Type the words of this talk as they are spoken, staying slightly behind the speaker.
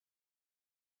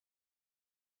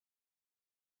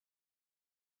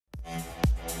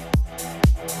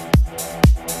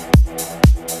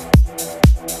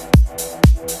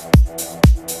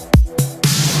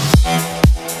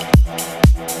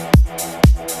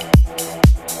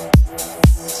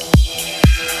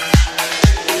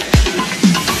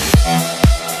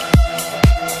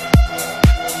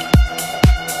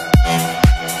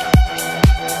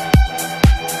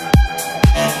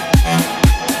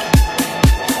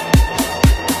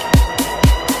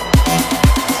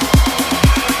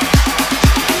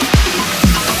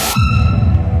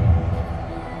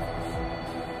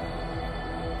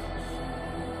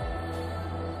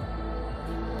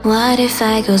What if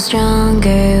I go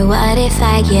stronger? What if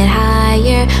I get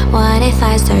higher? What if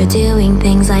I start doing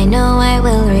things I know I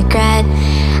will regret?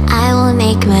 I will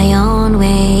make my own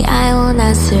way, I will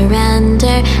not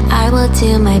surrender. I will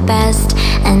do my best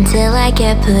until I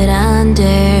get put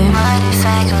under. What if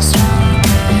I go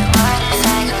stronger? What if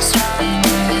I go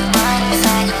stronger? What if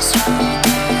I go stronger?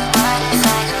 What if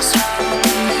I go stronger?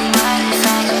 What if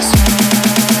I go stronger?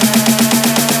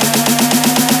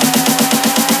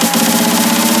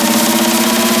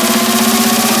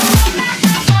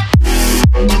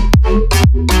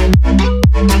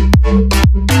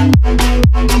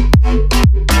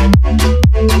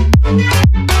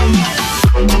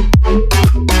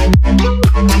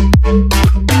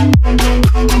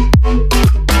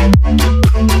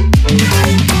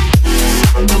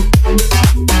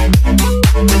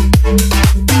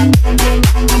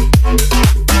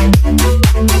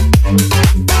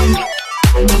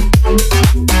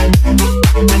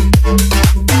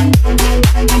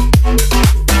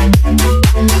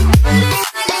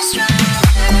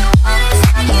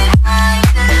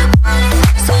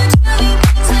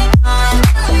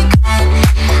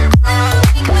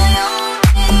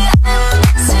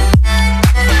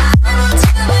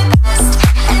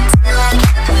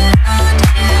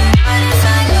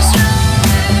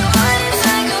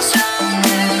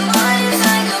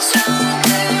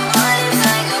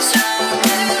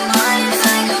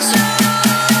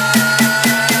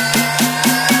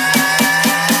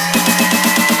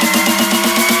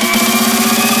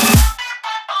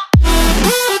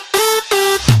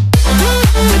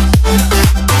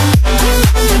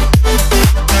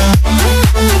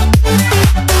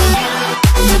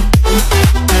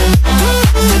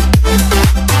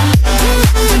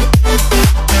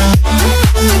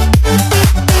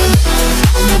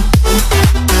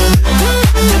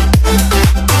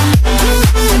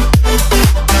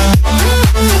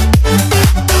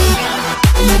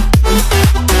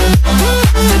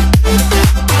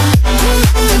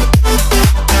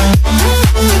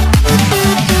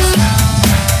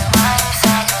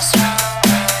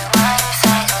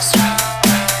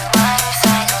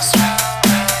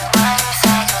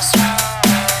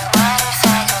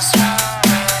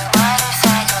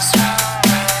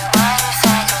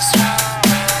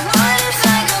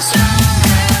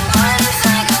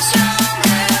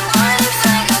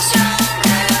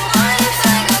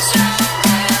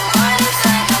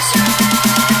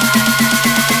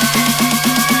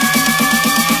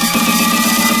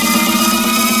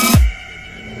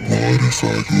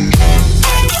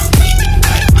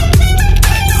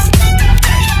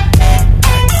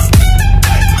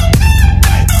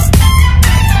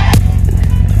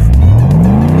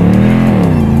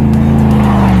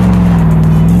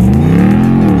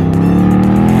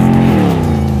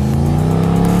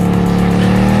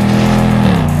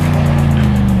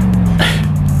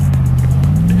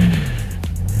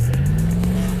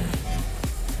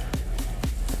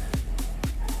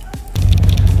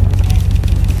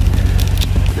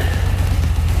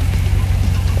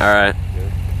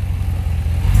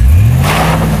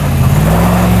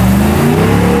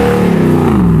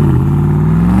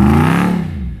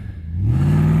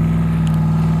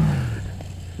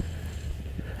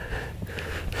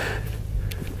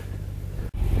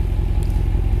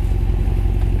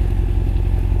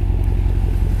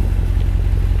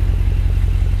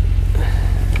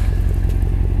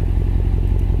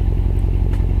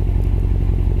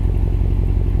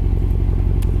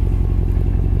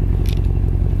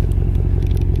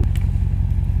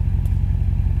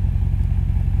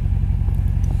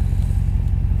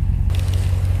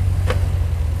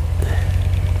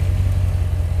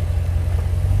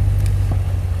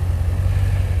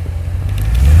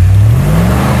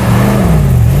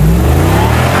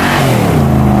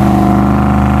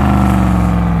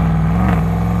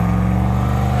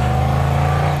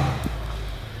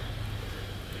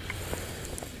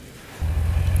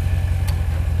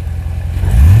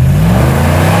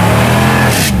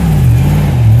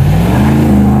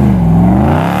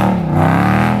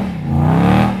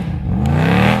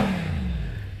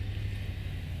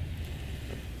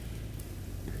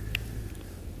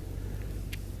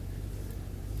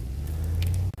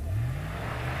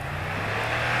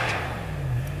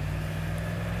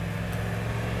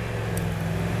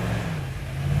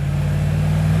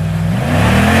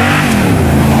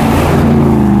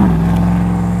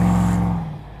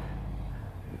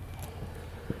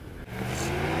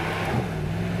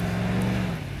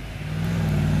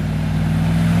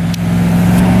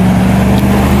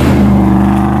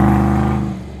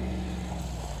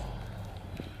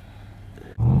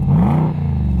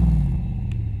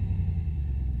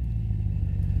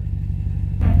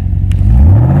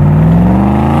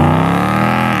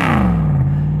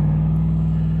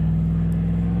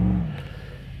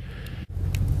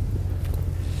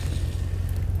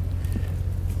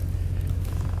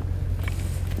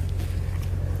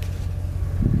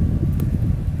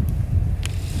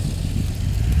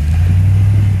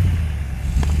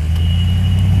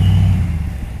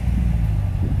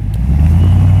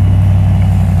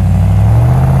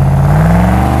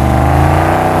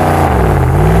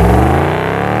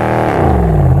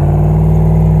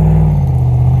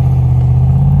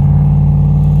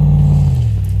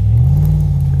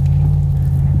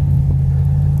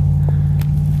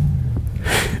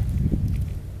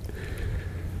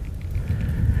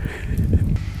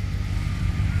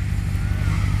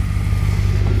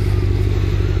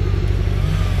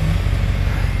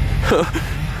 There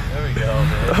we go,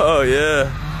 man. Oh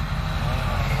yeah.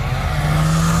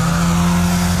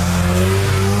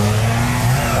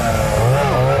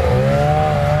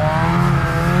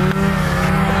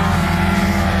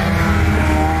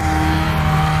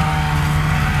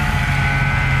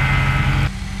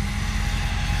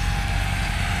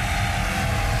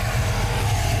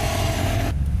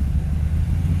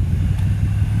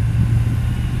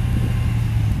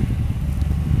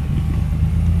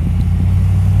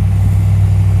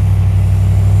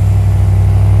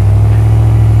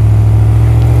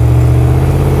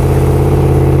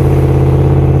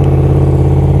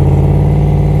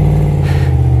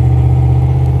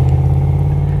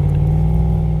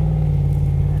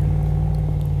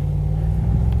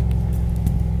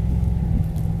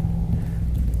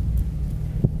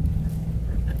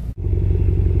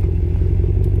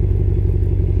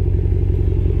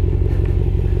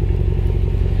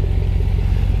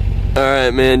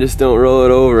 Alright, man, just don't roll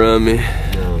it over on me.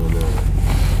 No, no.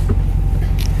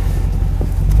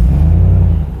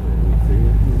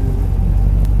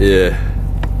 Yeah.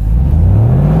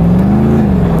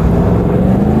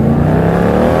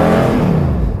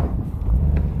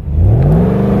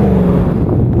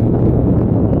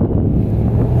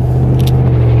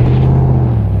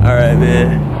 Alright,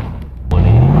 man.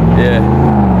 Yeah.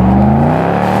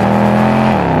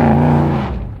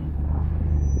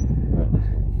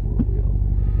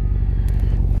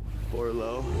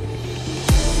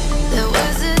 There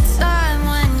was a time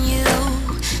when you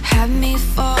had me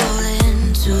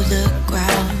falling to the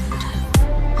ground,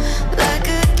 like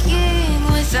a king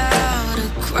without a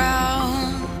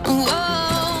crown.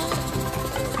 Whoa.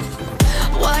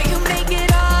 Why you make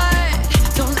it hard?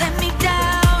 Don't let me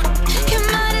down. You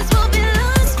might as well be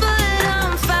lost, but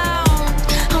I'm found.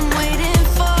 I'm waiting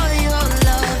for your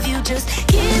love. You just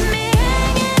keep me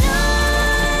hanging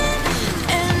on,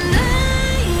 and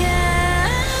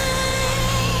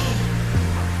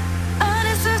I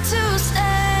deserve to stay,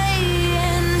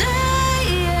 and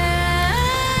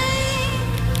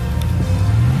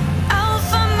I'll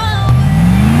find my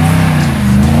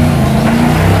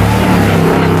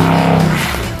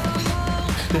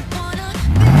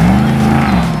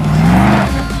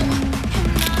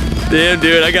Damn,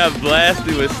 dude, I got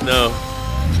blasted with snow.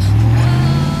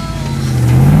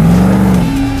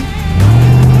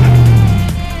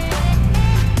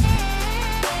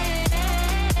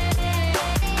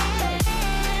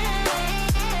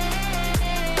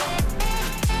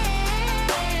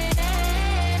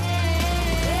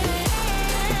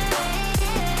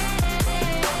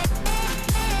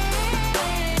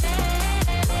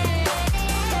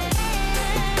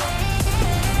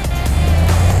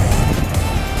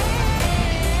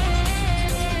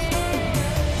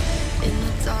 In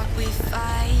the dark we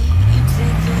fight. You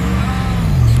take the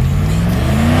wrong and you make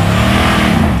it.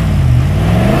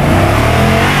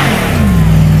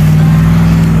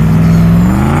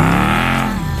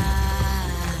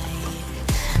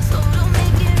 So don't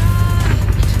make it hard.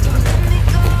 Don't let me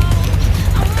go.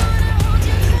 I wanna hold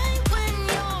you tight when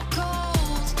you're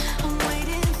cold. I'm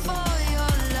waiting for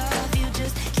your love. You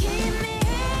just keep me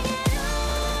hanging on.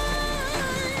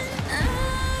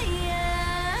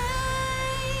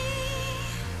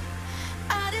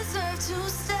 I deserve to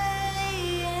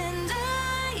stay, and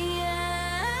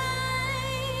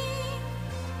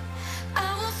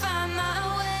I will find my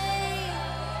way.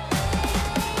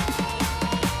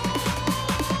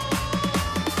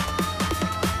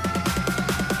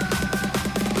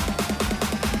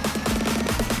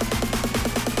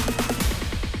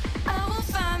 I will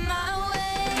find my way.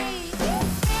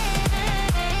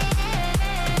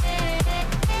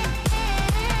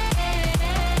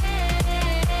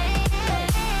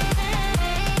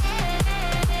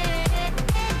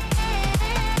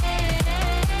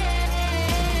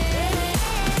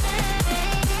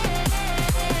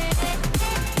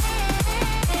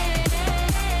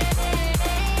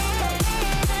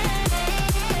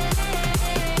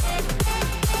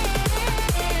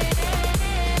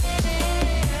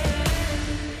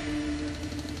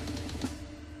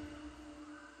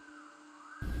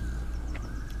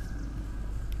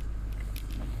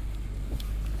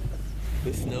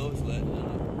 The snow is letting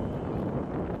up.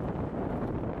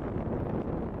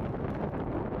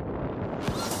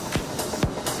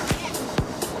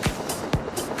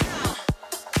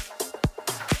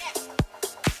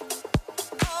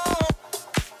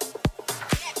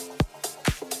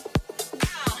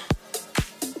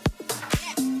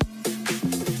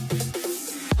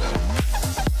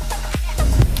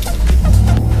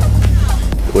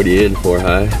 What are you in for,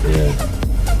 high? Yeah.